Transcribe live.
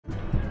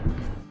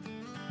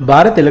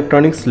Bharat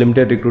electronics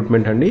limited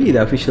recruitment అండి, ఇది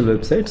official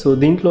website. So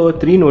దీంట్లో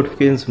 3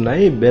 నోటిఫికేషన్స్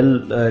ఉన్నాయి. Bell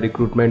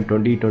recruitment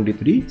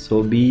 2023, so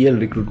BEL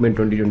recruitment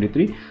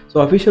 2023. So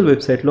official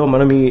వెబ్సైట్లో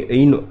మనం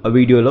ఈ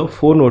వీడియోలో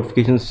 4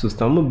 నోటిఫికేషన్స్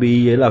చూస్తాము.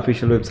 BEL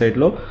అఫీషియల్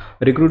వెబ్సైట్లో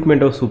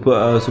recruitment of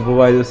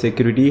supervisor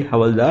security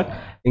havildar,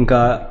 ఇంకా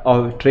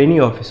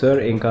ట్రైనింగ్ ఆఫీసర్,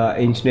 ఇంకా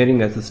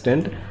ఇంజనీరింగ్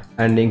అసిస్టెంట్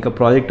అండ్ ఇంకా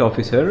ప్రాజెక్ట్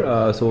ఆఫీసర్.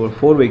 సో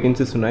 4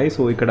 వేకెన్సీస్ ఉన్నాయి.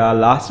 సో ఇక్కడ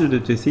లాస్ట్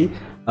వచ్చేసి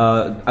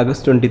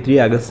August 23,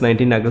 August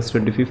 19, August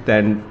 25th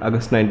and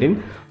August 19.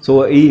 So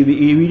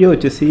ఈ వీడియో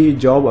వచ్చేసి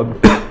జాబ్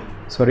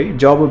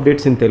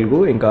అప్డేట్స్ ఇన్ తెలుగు,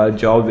 ఇంకా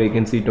job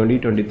vacancy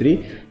 2023,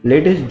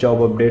 latest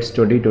job updates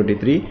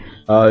 2023,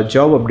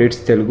 job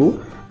updates Telugu.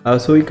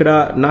 So ఇక్కడ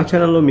నా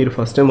ఛానల్లో మీరు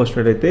ఫస్ట్ టైం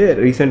వచ్చినట్టయితే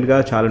రీసెంట్గా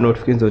చాలా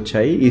నోటిఫికేషన్స్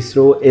వచ్చాయి.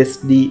 ISRO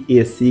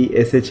SDAC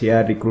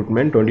SHAR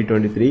recruitment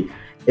 2023,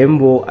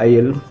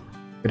 MOIL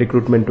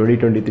recruitment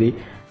 2023,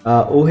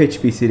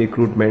 OHPC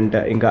recruitment,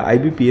 ఇంకా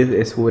IBPS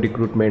SO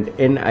recruitment,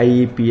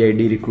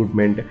 NIEPID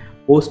recruitment,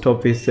 post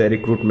office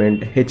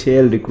recruitment,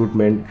 HAL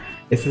recruitment,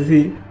 SSC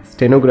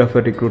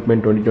stenographer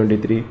recruitment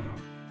 2023,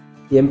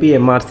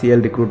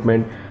 MPMRCL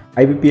recruitment,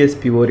 IBPS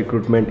PO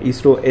recruitment,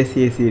 ISRO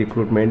SAC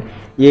recruitment,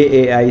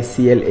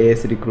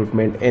 AAICLAS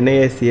recruitment,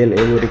 NISCL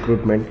AO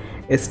recruitment,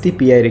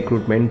 STPI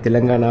recruitment,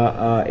 Telangana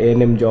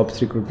ANM jobs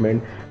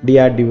recruitment,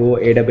 DRDO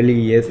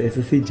AWES,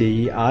 SSC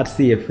JE,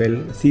 RCFL,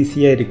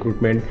 CCI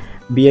recruitment,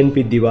 BNP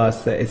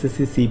Diwas, SSC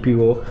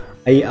CPO,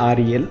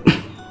 IREL,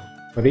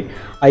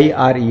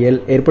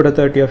 airport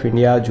authority of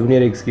India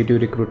junior executive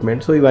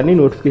recruitment. So ఇవన్నీ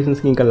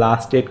నోటిఫికేషన్స్కి ఇంకా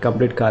last date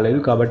complete కాలేదు,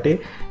 కాబట్టి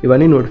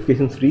ఇవన్నీ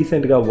notifications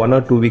రీసెంట్గా 1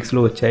 or 2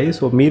 వీక్స్లో వచ్చాయి.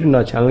 So మీరు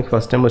నా ఛానల్కి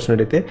ఫస్ట్ టైం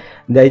వచ్చినట్టయితే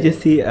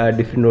దయచేసి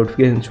డిఫరెంట్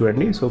నోటిఫికేషన్స్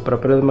చూడండి. సో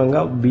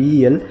ప్రప్రథమంగా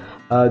BEL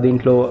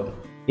దీంట్లో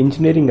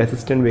ఇంజనీరింగ్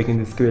అసిస్టెంట్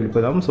వేకెన్సీస్కి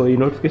వెళ్ళిపోదాం. సో ఈ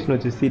నోటిఫికేషన్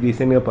వచ్చేసి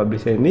రీసెంట్గా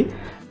పబ్లిష్ అయింది.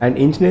 అండ్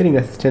ఇంజనీరింగ్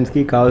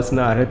అసిస్టెంట్స్కి కావాల్సిన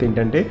అర్హత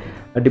ఏంటంటే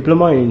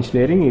diploma in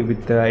engineering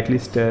with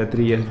at least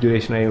 3 years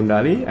duration అయి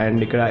ఉండాలి. అండ్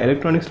ఇక్కడ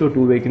ఎలక్ట్రానిక్స్లో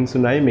 2 వేకెన్సీస్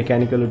ఉన్నాయి,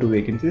 మెకానికల్లో 2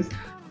 vacancies,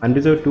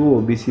 unreserved 2,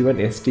 OBC1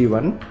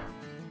 ST1.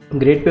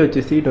 Grade pay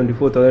వచ్చేసి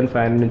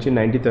 24,500 నుంచి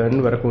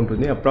 90,000 వరకు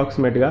ఉంటుంది.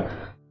 అప్రాక్సిమేట్గా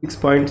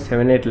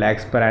 6.78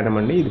 lakhs per annum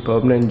అండి. ఇది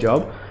permanent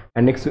job.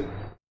 And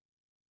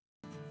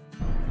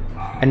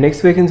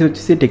next vacancy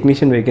వచ్చేసి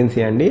టెక్నీషియన్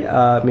వేకెన్సీ అండి.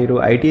 మీరు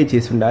ITI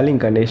చేసి ఉండాలి,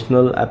 ఇంకా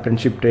నేషనల్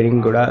అప్రెంటిస్షిప్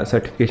ట్రైనింగ్ కూడా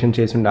సర్టిఫికేషన్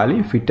చేసి ఉండాలి.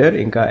 ఫిట్టర్,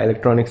 ఇంకా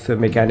ఎలక్ట్రానిక్స్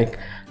మెకానిక్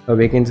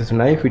వేకెన్సీస్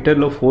ఉన్నాయి.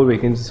 ఫిట్టర్లో 4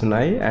 వేకెన్సీస్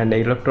ఉన్నాయి. అండ్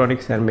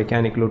ఎలక్ట్రానిక్స్ అండ్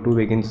మెకానిక్లో 2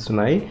 వేకెన్సీస్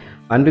ఉన్నాయి.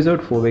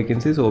 Unreserved 4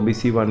 vacancies,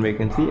 OBC 1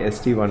 vacancy,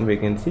 ST 1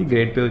 vacancy.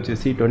 Grade pay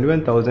వచ్చేసి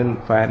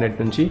 21,500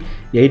 నుంచి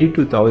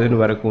 82,000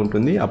 వరకు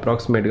ఉంటుంది.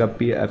 అప్రాక్సిమేట్గా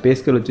పే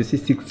స్కేల్ వచ్చేసి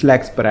 6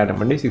 lakhs per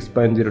annum అండి,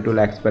 6.02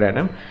 lakhs per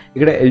annum.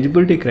 ఇక్కడ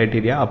eligibility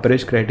criteria, upper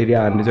age criteria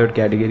unreserved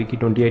కేటగిరీకి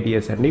 28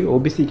 years అండి.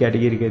 OBC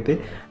కేటగిరీకి అయితే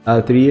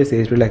 3 years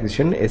age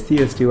relaxation, SC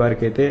ST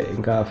వారికి అయితే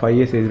ఇంకా 5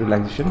 years ఏజ్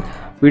రిలాక్సేషన్,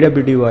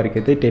 PWD వారికి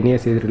అయితే 10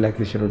 years ఏజ్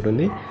రిలాక్సేషన్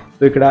ఉంటుంది.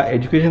 సో ఇక్కడ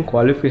ఎడ్యుకేషన్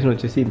క్వాలిఫికేషన్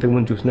వచ్చేసి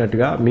ఇంతకుముందు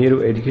చూసినట్టుగా మీరు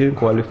ఎడ్యుకేషన్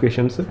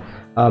క్వాలిఫికేషన్స్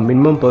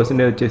మినిమం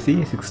పర్సెంటేజ్ వచ్చేసి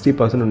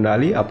 60%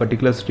 ఉండాలి. ఆ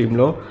పర్టికులర్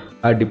స్ట్రీమ్లో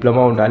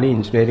డిప్లొమా ఉండాలి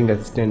ఇంజనీరింగ్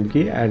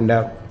అసిస్టెంట్కి, అండ్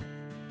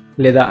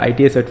లేదా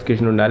ITI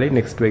సర్టిఫికేషన్ ఉండాలి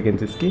నెక్స్ట్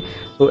వేకెన్సీస్కి.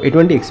 సో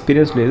ఎటువంటి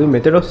ఎక్స్పీరియన్స్ లేదు.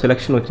 మెథడ్ ఆఫ్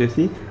సెలక్షన్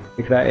వచ్చేసి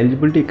ఇక్కడ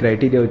ఎలిజిబిలిటీ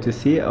క్రైటీరియా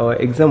వచ్చేసి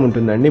ఎగ్జామ్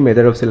ఉంటుందండి.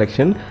 Method of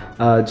selection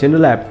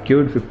general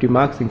aptitude 50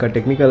 marks, ఇంకా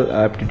టెక్నికల్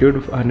యాప్టిట్యూడ్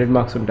 100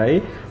 marks ఉంటాయి.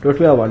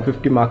 టోటల్గా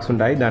 150 marks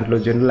ఉంటాయి. దాంట్లో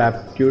general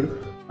aptitude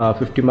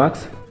 50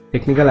 marks,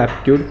 technical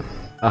aptitude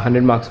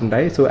 100 marks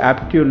ఉంటాయి. So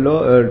యాప్టిట్యూడ్లో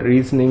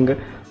reasoning,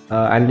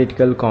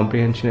 analytical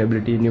comprehension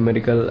ability,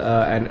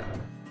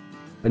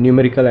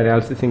 numerical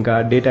analysis, ఇంకా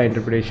డేటా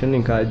ఇంటర్ప్రిటేషన్,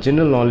 ఇంకా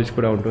జనరల్ నాలెడ్జ్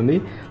కూడా ఉంటుంది.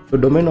 సో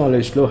డొమైన్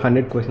నాలెడ్జ్లో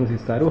 100 questions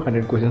ఇస్తారు.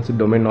 100 questions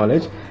డొమైన్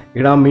నాలెడ్జ్.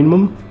 ఇక్కడ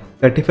మినిమం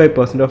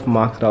 35% ఆఫ్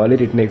మార్క్స్ రావాలి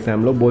రిటన్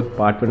ఎగ్జామ్లో, both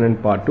Part 1 and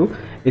Part 2.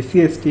 SC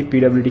ST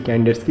PWD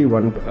క్యాండిడేట్స్కి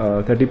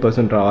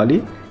 30% రావాలి.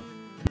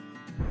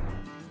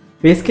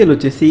 పే స్కేల్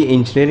వచ్చేసి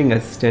ఇంజనీరింగ్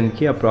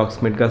అసిస్టెంట్కి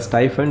అప్రాక్సిమేట్గా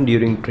స్టైఫండ్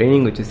డ్యూరింగ్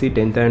ట్రైనింగ్ వచ్చేసి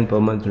 10,000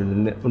 per month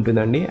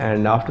ఉంటుందండి.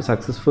 అండ్ ఆఫ్టర్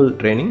సక్సెస్ఫుల్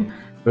ట్రైనింగ్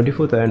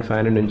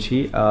 24,500 నుంచి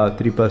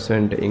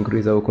 3%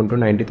 ఇంక్రీజ్ అవ్వకుంటూ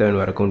 90,000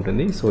 వరకు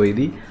ఉంటుంది. సో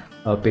ఇది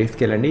పే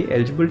స్కేల్ అండి.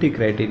 Eligibility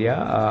criteria,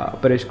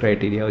 upper age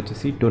criteria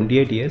వచ్చేసి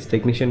 28 years,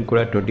 టెక్నీషియన్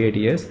కూడా 28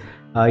 years.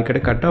 ఇక్కడ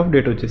కట్ ఆఫ్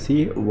డేట్ వచ్చేసి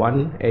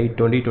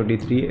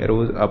 1/8/2023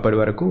 రోజు అప్పటి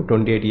వరకు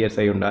 28 years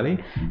అయి ఉండాలి.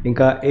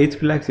 ఇంకా age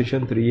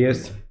relaxation 3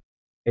 years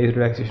age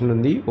relaxation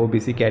ఉంది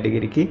OBC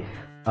కేటగిరీకి.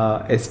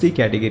 ST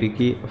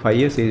కేటగిరీకి 5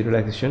 years age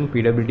relaxation,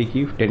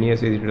 PWDకి 10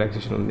 years age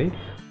relaxation ఉంది.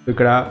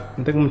 ఇక్కడ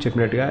ఇంతకుముందు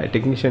చెప్పినట్టుగా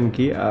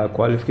టెక్నీషియన్కి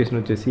క్వాలిఫికేషన్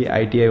వచ్చేసి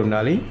ITI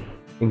ఉండాలి.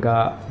 ఇంకా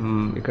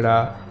ఇక్కడ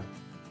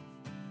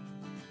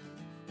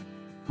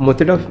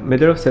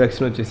మెథడ్ ఆఫ్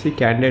సెలక్షన్ వచ్చేసి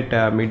candidate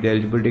meet the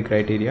eligibility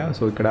criteria.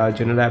 So ఇక్కడ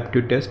general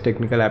aptitude test,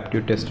 technical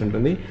aptitude test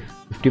ఉంటుంది,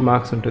 50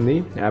 marks ఉంటుంది.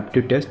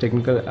 Aptitude test,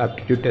 technical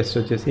aptitude test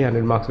వచ్చేసి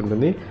 100 marks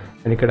ఉంటుంది.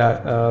 అండ్ ఇక్కడ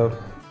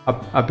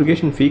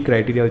అప్లికేషన్ ఫీ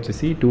క్రైటీరియా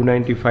వచ్చేసి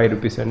 295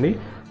 rupees అండి.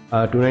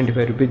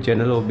 295 rupees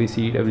general OBC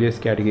EWS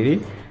category.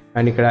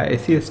 And ఇక్కడ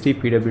SC ST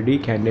PWD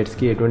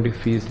క్యాండిడేట్స్కి ఎటువంటి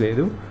ఫీజు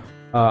లేదు.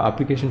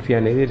 అప్లికేషన్ ఫీ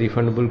అనేది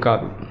రిఫండబుల్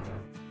కాదు.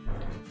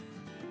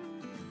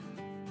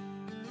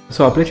 సో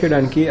అప్లై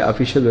చేయడానికి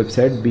అఫీషియల్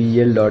వెబ్సైట్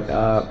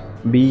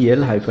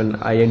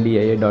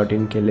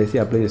bel-india.in కి వెళ్ళేసి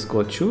అప్లై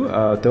చేసుకోవచ్చు.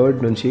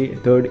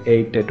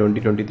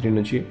 3/8/2023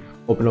 నుంచి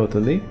ఓపెన్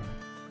అవుతుంది.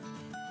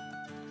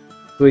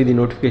 సో ఇది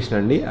నోటిఫికేషన్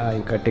అండి.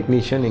 ఇంకా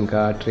టెక్నీషియన్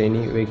ఇంకా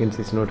ట్రైనీ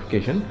వేకెన్సీస్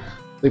నోటిఫికేషన్.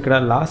 సో ఇక్కడ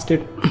లాస్ట్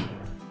డేట్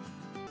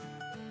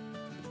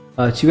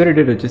చివరి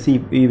డేట్ వచ్చేసి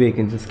ఈ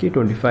వేకెన్సీస్కి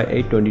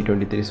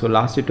 25/8/2023. So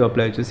last date to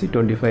apply వచ్చేసి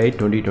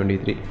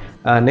 25/8/2023.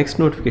 నెక్స్ట్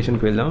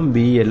నోటిఫికేషన్కి వెళ్దాం.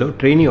 BELలో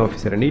ట్రైనీ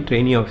ఆఫీసర్ అండి.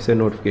 Trainee officer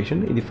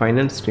notification. ఇది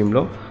ఫైనాన్స్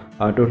స్ట్రీమ్లో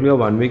టోటల్గా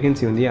 1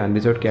 వేకెన్సీ ఉంది.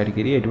 అన్రిజర్వ్డ్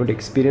కేటగిరీ, ఎటువంటి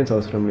ఎక్స్పీరియన్స్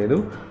అవసరం లేదు.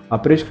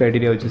 అప్రోచ్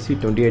క్రైటీరియా వచ్చేసి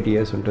 28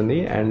 ఇయర్స్ ఉంటుంది.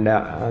 అండ్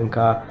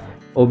ఇంకా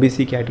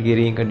ఓబీసీ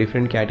కేటగిరీ ఇంకా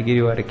డిఫరెంట్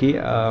కేటగిరీ వారికి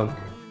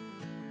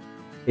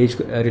ఏజ్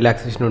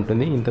రిలాక్సేషన్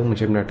ఉంటుంది ఇంతకు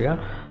చెప్పినట్టుగా.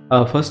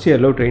 ఫస్ట్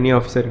ఇయర్లో ట్రైనీ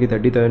ఆఫీసర్కి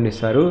 30,000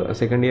 ఇస్తారు.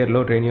 సెకండ్ ఇయర్లో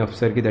ట్రైనీ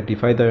ఆఫీసర్కి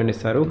 35,000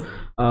 ఇస్తారు.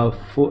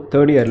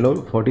 థర్డ్ ఇయర్లో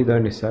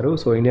 40,000 ఇస్తారు.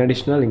 సో ఇన్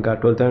అడిషనల్ ఇంకా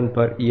 12,000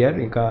 పర్ ఇయర్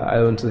ఇంకా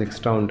అలవెన్సెస్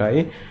ఎక్స్ట్రా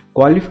ఉంటాయి.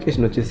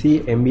 క్వాలిఫికేషన్ వచ్చేసి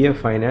MBA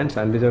ఫైనాన్స్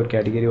అన్రిజర్వ్డ్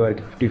కేటగిరీ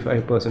వారికి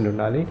 55%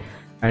 ఉండాలి.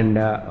 అండ్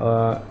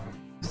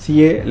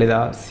CA లేదా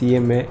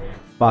CMA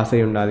పాస్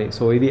అయి ఉండాలి.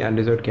 సో ఇది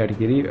అన్రిజర్వ్డ్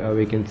కేటగిరీ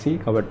వేకెన్సీ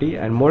కాబట్టి.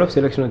 అండ్ మోడ్ ఆఫ్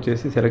సెలెక్షన్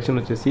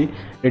వచ్చేసి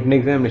రిటన్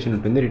ఎగ్జామినేషన్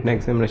ఉంటుంది. రిటన్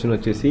ఎగ్జామినేషన్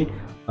వచ్చేసి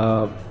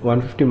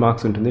 150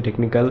 మార్క్స్ ఉంటుంది.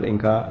 టెక్నికల్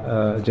ఇంకా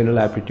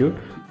జనరల్ యాప్టిట్యూడ్.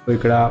 సో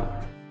ఇక్కడ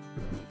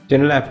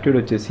జనరల్ యాప్టిట్యూడ్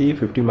వచ్చేసి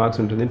 50 మార్క్స్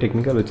ఉంటుంది.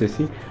 టెక్నికల్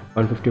వచ్చేసి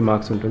 150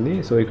 మార్క్స్ ఉంటుంది.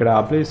 సో ఇక్కడ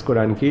అప్లై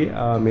చేసుకోవడానికి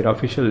మీరు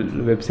అఫీషియల్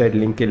వెబ్సైట్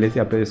లింక్ వెళ్ళేసి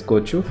అప్లై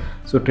చేసుకోవచ్చు.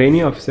 సో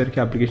ట్రైనీ ఆఫీసర్కి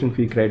అప్లికేషన్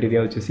ఫీ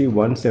క్రైటీరియా వచ్చేసి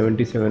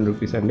 177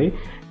 రూపీస్ అండి.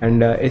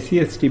 And SC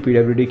ST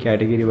PWD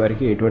category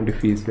వారికి ఎటువంటి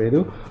ఫీజు లేదు.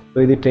 సో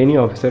ఇది trainee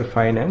officer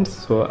finance.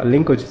 So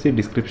link వచ్చేసి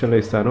డిస్క్రిప్షన్లో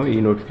ఇస్తాను ఈ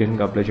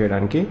నోటిఫికేషన్కి అప్లై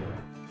చేయడానికి.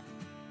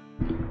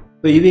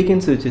 సో ఈ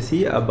వేకెన్సీ వచ్చేసి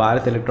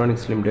భారత్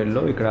ఎలక్ట్రానిక్స్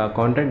లిమిటెడ్లో ఇక్కడ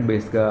కాంట్రాక్ట్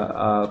బేస్గా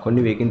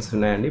కొన్ని వేకెన్సీస్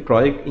ఉన్నాయండి.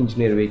 Project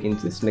engineer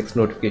vacancies next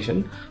notification.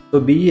 So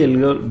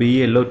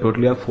BELలో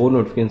టోటల్గా 4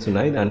 నోటిఫికేషన్స్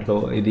ఉన్నాయి. దాంట్లో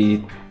ఇది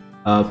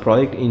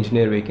ప్రాజెక్ట్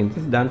ఇంజనీర్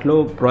వేకెన్సీస్. దాంట్లో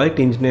ప్రాజెక్ట్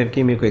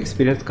ఇంజనీర్కి మీకు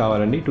ఎక్స్పీరియన్స్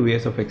కావాలండి. 2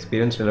 years of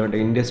experience, relevant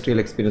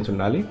industrial experience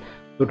ఉండాలి.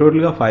 సో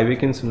టోటల్గా 5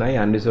 వేకెన్సీ ఉన్నాయి.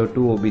 Unreserved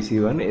 2,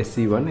 OBC1,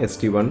 SC1,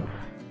 ST1.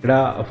 ఇక్కడ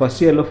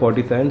ఫస్ట్ ఇయర్లో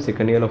 40,000,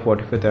 సెకండ్ ఇయర్లో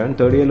 45,000,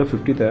 థర్డ్ ఇయర్లో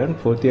 50,000,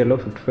 ఫోర్త్ ఇయర్లో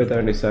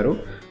 55,000 ఇస్తారు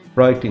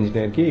ప్రాజెక్ట్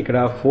ఇంజనీర్కి. ఇక్కడ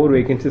 4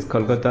 వేకెన్సీస్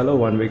కోల్కతాలో,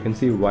 1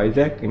 వేకెన్సీ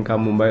వైజాగ్ ఇంకా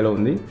ముంబైలో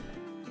ఉంది.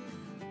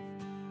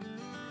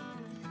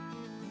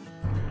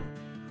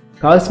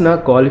 కావాల్సిన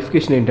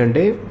క్వాలిఫికేషన్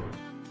ఏంటంటే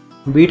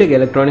బీటెక్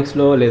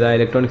ఎలక్ట్రానిక్స్లో లేదా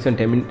electronics and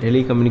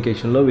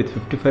టెలికమ్యూనికేషన్లో with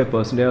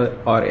 55%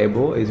 are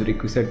above is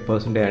requested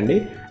percentage అండి.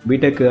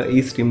 బీటెక్ ఈ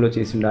స్ట్రీమ్లో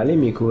చేసి ఉండాలి.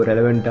 మీకు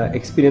relevant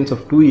experience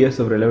of 2 years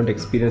of relevant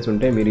experience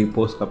ఉంటే మీరు ఈ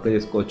పోస్ట్కి అప్లై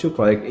చేసుకోవచ్చు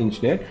ప్రాజెక్ట్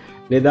ఇంజనీర్.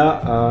 లేదా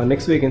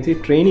నెక్స్ట్ వేకెన్సీ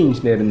ట్రైనీ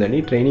ఇంజనీర్ ఉందండి.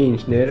 ట్రైనీ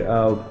ఇంజనీర్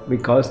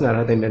మీకు కావాల్సిన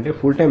అర్హత ఏంటంటే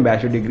full time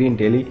bachelor degree in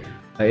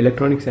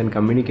electronics and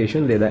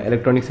communication లేదా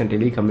ఎలక్ట్రానిక్స్ అండ్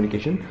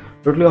టెలికమ్యూనికేషన్.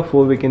 టోటల్గా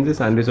 4 vacancies,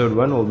 unreserved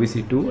 1,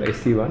 OBC2,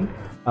 SC1.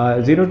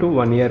 0 to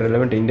 1 year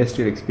relevant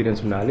industrial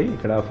experience ఉండాలి.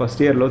 ఇక్కడ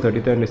ఫస్ట్ ఇయర్లో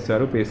 30,000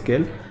 ఇస్తారు పే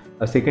స్కేల్,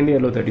 సెకండ్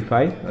ఇయర్లో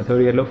 35,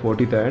 థర్డ్ ఇయర్లో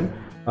 40,000.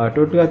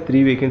 టోటల్గా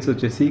 3 వేకెన్సీ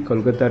వచ్చేసి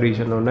కోల్కతా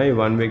రీజన్లో ఉన్నాయి.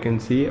 1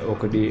 వేకెన్సీ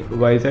ఒకటి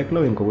వైజాగ్లో,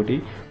 ఇంకొకటి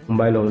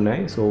ముంబైలో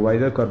ఉన్నాయి. So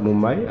Vizag are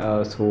Mumbai.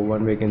 So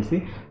 1 vacancy.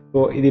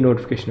 So ఇది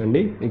నోటిఫికేషన్ అండి.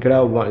 ఇక్కడ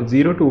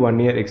 0 to 1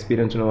 year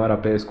ఎక్స్పీరియన్స్ ఉన్నవారు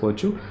అప్లై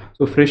చేసుకోవచ్చు.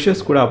 సో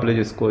ఫ్రెషర్స్ కూడా అప్లై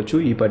చేసుకోవచ్చు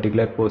ఈ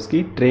పర్టికులర్ పోస్ట్కి.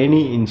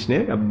 ట్రైనీ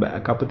ఇంజనీర్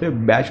కాకపోతే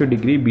బ్యాచులర్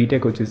డిగ్రీ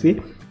బీటెక్ వచ్చేసి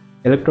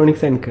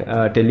ఎలక్ట్రానిక్స్ అండ్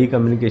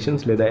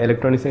టెలికమ్యూనికేషన్స్ లేదా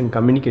ఎలక్ట్రానిక్స్ అండ్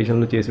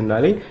కమ్యూనికేషన్లో చేసి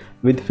ఉండాలి.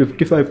 విత్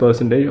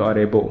 55% ఆర్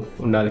అబోవ్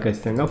ఉండాలి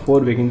ఖచ్చితంగా.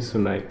 4 వేకెన్సీస్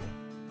ఉన్నాయి.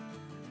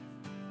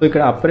 సో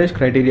ఇక్కడ అప్రోచ్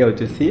క్రైటీరియా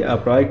వచ్చేసి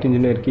ప్రాజెక్ట్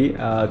ఇంజనీర్కి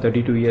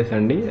 32 years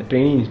అండి.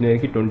 ట్రైనింగ్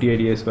ఇంజనీర్కి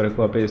 28 years వరకు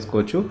అప్లై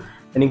చేసుకోవచ్చు.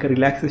 అండ్ ఇంకా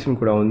రిలాక్సేషన్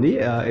కూడా ఉంది.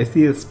 SC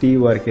ST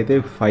వారికి అయితే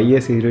 5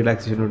 years ఏజ్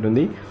రిలాక్సేషన్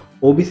ఉంటుంది.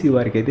 OBC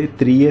వారికి అయితే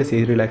 3 years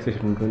ఏజ్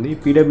రిలాక్సేషన్ ఉంటుంది.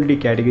 PWD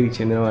కేటగిరీకి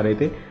చెందిన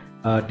వారైతే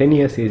 10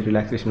 years ఏజ్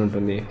రిలాక్సేషన్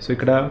ఉంటుంది. సో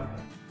ఇక్కడ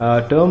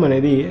టర్మ్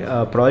అనేది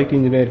ప్రాజెక్ట్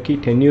ఇంజనీర్కి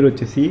టెన్యూర్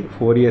వచ్చేసి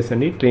 4 years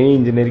అండి. ట్రైనింగ్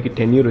ఇంజనీర్కి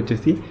టెన్యూర్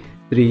వచ్చేసి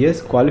 3 years.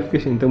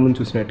 క్వాలిఫికేషన్ ఇంతకుముందు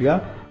చూసినట్టుగా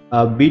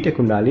బీటెక్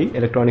ఉండాలి.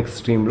 ఎలక్ట్రానిక్స్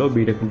స్ట్రీమ్లో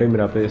బీటెక్ ఉంటే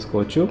మీరు అప్లై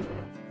చేసుకోవచ్చు.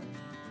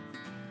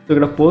 సో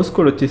ఇక్కడ పోస్ట్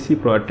కోడ్ వచ్చేసి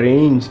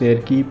ట్రైనింగ్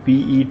ఇంజనీర్కి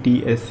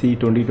PETSC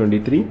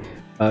 2023.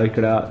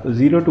 ఇక్కడ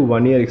 0 to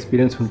 1 year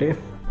ఎక్స్పీరియన్స్ ఉంటే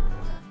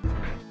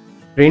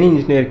ట్రైనింగ్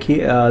ఇంజనీర్కి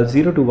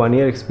 0 to 1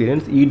 year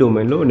ఎక్స్పీరియన్స్ ఈ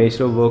డొమైన్లో.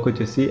 నేచర్ ఆఫ్ వర్క్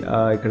వచ్చేసి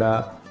ఇక్కడ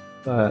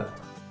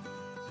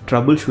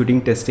trouble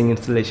shooting, testing,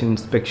 installation,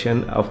 inspection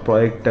of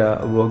project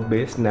work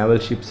base,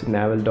 naval ships,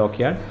 naval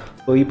dockyard.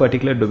 So ఈ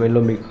పర్టికులర్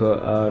డొమైన్లో మీకు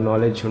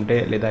నాలెడ్జ్ ఉంటే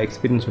లేదా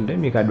ఎక్స్పీరియన్స్ ఉంటే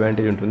మీకు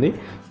అడ్వాంటేజ్ ఉంటుంది.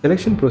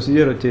 సెలక్షన్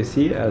ప్రొసీజర్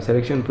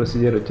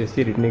వచ్చేసి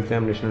రిటన్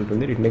ఎగ్జామినేషన్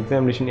ఉంటుంది. రిటన్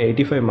ఎగ్జామినేషన్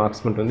 85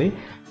 మార్క్స్ ఉంటుంది.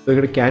 సో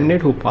ఇక్కడ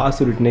candidate who pass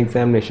return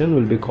examination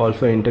will be call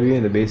for interview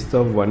in the basis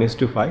of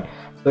 1:5.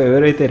 So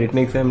ఎవరైతే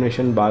రిటన్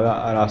ఎగ్జామినేషన్ బాగా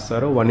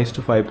రాస్తారో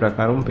 1:5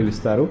 ప్రకారం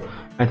పిలుస్తారు.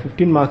 అండ్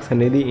 15 మార్క్స్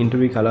అనేది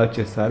ఇంటర్వ్యూకి అలాట్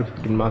చేస్తారు.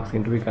 15 మార్క్స్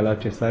ఇంటర్వ్యూకి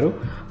అలాట్ చేస్తారు.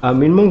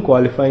 Minimum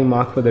qualifying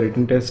mark for the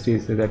written test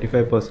is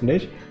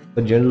 35%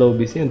 for general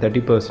OBC and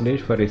 30%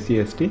 for SC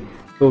ST.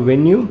 So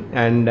venue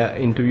and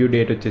interview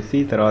date వచ్చేసి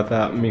తర్వాత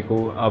మీకు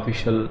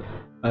ఆఫీషియల్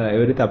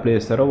ఎవరైతే అప్లై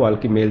చేస్తారో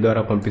వాళ్ళకి మెయిల్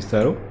ద్వారా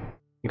పంపిస్తారు.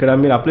 ఇక్కడ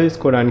మీరు అప్లై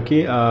చేసుకోవడానికి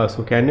so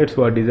candidates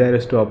who are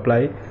desirous to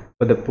apply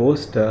for the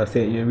post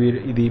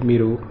ఇది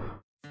మీరు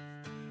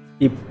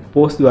ఈ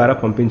పోస్ట్ ద్వారా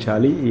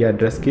పంపించాలి ఈ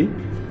అడ్రస్కి.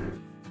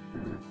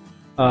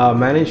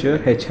 Manager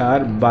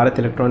HR Bharat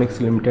electronics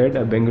limited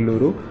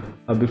Bengaluru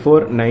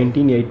before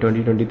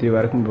 19/8/2023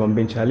 వరకు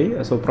పంపించాలి.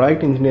 సో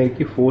ప్రాజెక్ట్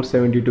ఇంజనీర్కి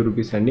 472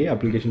 రూపీస్ అండి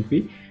అప్లికేషన్ ఫీ.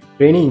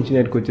 ట్రైనింగ్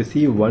ఇంజనీర్కి వచ్చేసి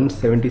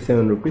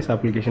 177 rupees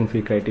application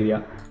fee criteria.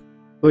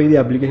 So ఇది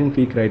అప్లికేషన్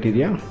ఫీ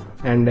క్రైటీరియా.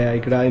 అండ్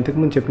ఇక్కడ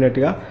ఇంతకుముందు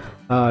చెప్పినట్టుగా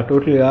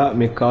టోటల్గా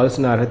మీకు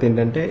కావాల్సిన అర్హత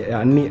ఏంటంటే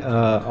అన్ని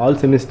ఆల్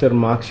సెమిస్టర్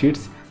మార్క్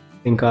షీట్స్,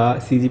 ఇంకా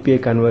CGPA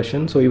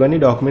కన్వర్షన్. సో ఇవన్నీ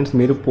డాక్యుమెంట్స్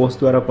మీరు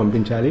పోస్ట్ ద్వారా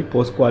పంపించాలి.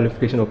 పోస్ట్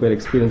క్వాలిఫికేషన్ ఒకవేళ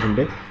ఎక్స్పీరియన్స్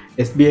ఉంటే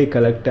SBI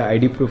కలెక్ట్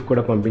ID ప్రూఫ్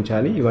కూడా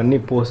పంపించాలి. ఇవన్నీ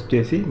పోస్ట్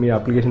చేసి మీరు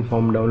అప్లికేషన్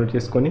ఫామ్ డౌన్లోడ్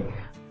చేసుకొని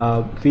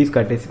ఫీజు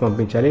కట్టేసి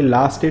పంపించాలి.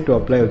 లాస్ట్ డే టు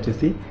అప్లై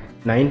వచ్చేసి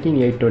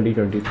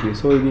 19/8/2023.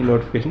 సో ఇది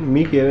నోటిఫికేషన్.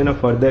 మీకు ఏదైనా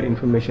ఫర్దర్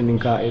ఇన్ఫర్మేషన్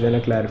ఇంకా ఏదైనా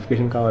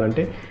క్లారిఫికేషన్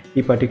కావాలంటే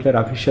ఈ పర్టికులర్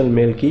అఫీషియల్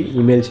మెయిల్కి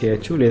ఈమెయిల్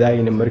చేయొచ్చు, లేదా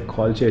ఈ నెంబర్కి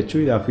కాల్ చేయొచ్చు.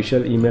 ఇది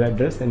official email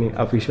address and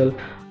official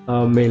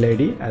mail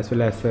ID as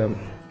well as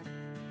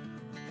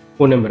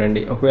phone number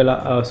అండి. ఒకవేళ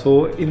సో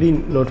ఇది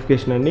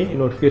నోటిఫికేషన్ అండి. ఈ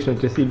నోటిఫికేషన్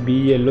వచ్చేసి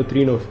BELలో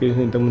 3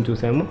 నోటిఫికేషన్ ఇంతకుముందు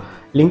చూసాము.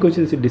 లింక్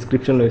వచ్చేసి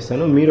డిస్క్రిప్షన్లో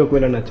ఇస్తాను. మీరు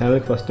ఒకవేళ నా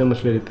ఛానల్కి ఫస్ట్ టైం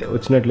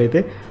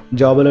వచ్చినట్లయితే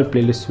జాబ్ అలర్ట్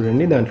ప్లేలిస్ట్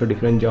చూడండి. దాంట్లో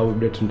డిఫరెంట్ జాబ్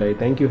అప్డేట్స్ ఉంటాయి.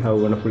 Thank you. Have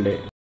wonderful day.